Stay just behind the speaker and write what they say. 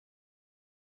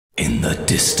In the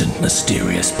distant,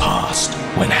 mysterious past,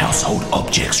 when household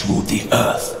objects ruled the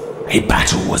earth, a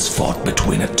battle was fought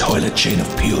between a toilet chain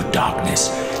of pure darkness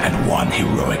and one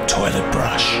heroic toilet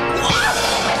brush.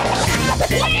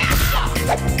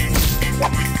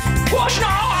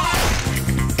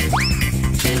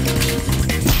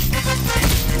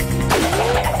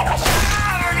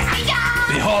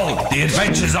 Behold, the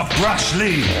adventures of Brush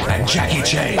Lee and Jackie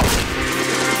Chan.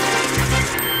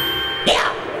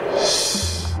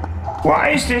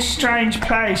 What is this strange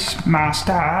place,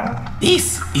 Master?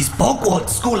 This is Hogwarts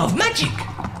School of Magic.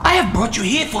 I have brought you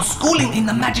here for schooling in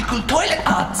the magical toilet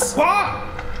arts. What?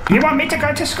 You want me to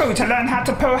go to school to learn how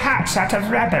to pull hats out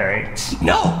of rabbits?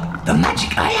 No, the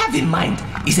magic I have in mind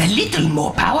is a little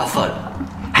more powerful.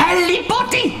 Harry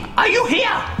Potty, are you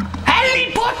here?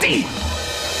 Harry Potty!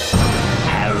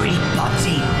 Harry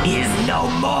Potty is no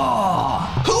more.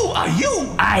 Who are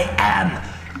you? I am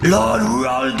Lord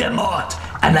Voldemort,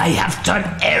 and I have turned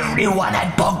everyone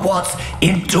at Hogwarts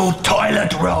into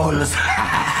toilet rolls.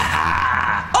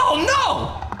 Oh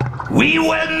no! We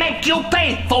will make you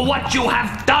pay for what you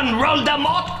have done,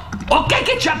 Voldemort. Okay,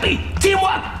 Ketchuppy,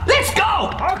 teamwork, let's go!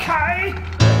 Okay.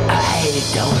 I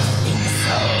don't think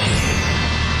so.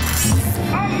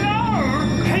 Oh no!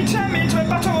 He turned me into a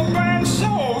bottle of brown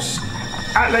sauce.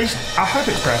 At least, I hope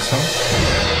it's brown sauce.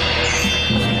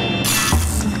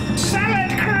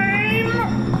 Salad cream!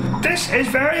 This is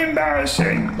very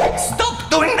embarrassing. Stop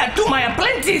doing that to my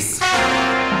apprentice!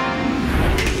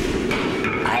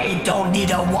 I don't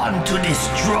need a wand to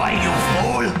destroy you,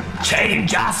 fool!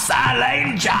 Change us,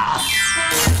 Salangers!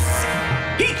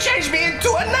 He changed me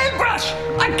into a nail brush!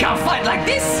 I can't fight like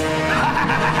this!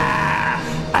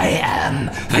 I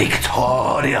am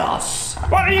victorious!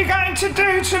 What are you going to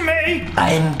do to me?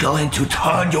 I'm going to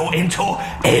turn you into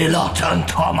a rotten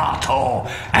tomato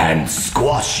and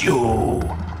squash you!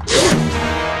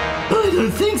 I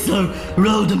don't think so,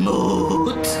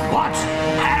 Voldemort. What?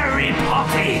 Harry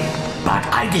Potty! But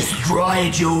I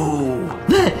destroyed you!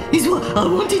 That is what I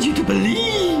wanted you to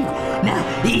believe! Now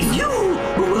it's you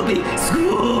who will be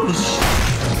squashed!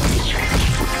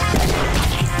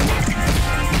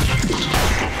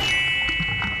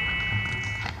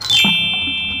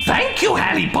 Thank you,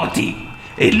 Harry Potty!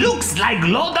 It looks like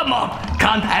Voldemort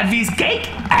can't have his cake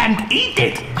and eat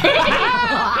it!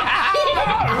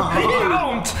 He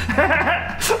won't!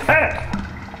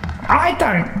 I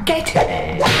don't get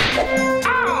it.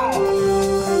 Ow!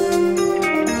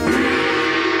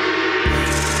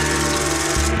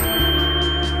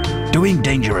 Doing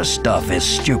dangerous stuff is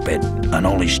stupid, and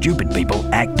only stupid people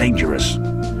act dangerous.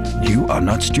 You are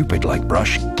not stupid like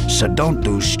Brush, so don't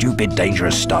do stupid,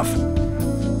 dangerous stuff.